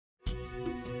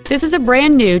This is a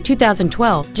brand new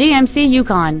 2012 GMC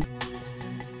Yukon.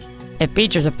 It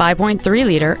features a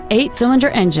 5.3-liter 8-cylinder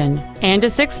engine and a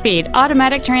 6-speed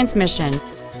automatic transmission.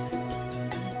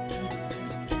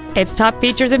 Its top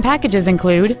features and packages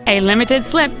include a limited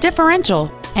slip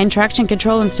differential and traction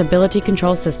control and stability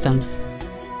control systems.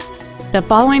 The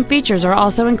following features are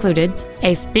also included: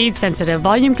 a speed-sensitive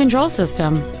volume control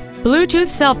system, Bluetooth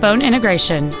cell phone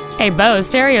integration, a Bose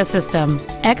stereo system,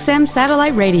 XM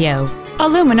satellite radio,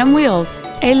 aluminum wheels,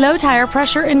 a low tire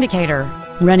pressure indicator,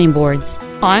 running boards,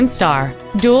 OnStar,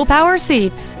 dual power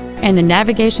seats, and the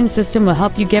navigation system will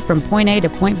help you get from point A to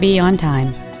point B on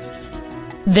time.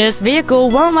 This vehicle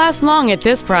won't last long at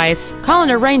this price. Call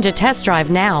and arrange a test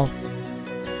drive now.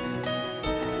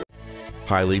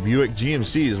 Hiley Buick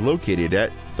GMC is located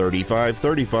at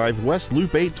 3535 West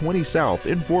Loop 820 South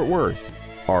in Fort Worth.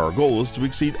 Our goal is to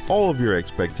exceed all of your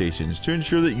expectations to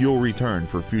ensure that you'll return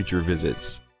for future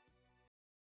visits.